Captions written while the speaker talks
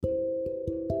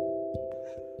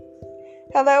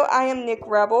Hello, I am Nick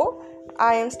Rebel.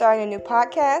 I am starting a new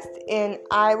podcast, and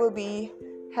I will be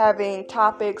having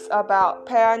topics about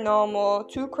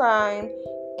paranormal, true crime,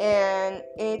 and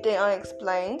anything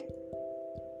unexplained.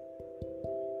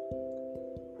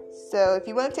 So if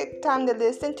you want to take the time to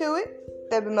listen to it,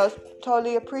 that'd be most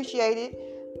totally appreciated.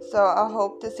 So I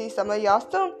hope to see some of y'all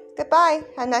soon. Goodbye.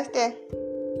 Have a nice day.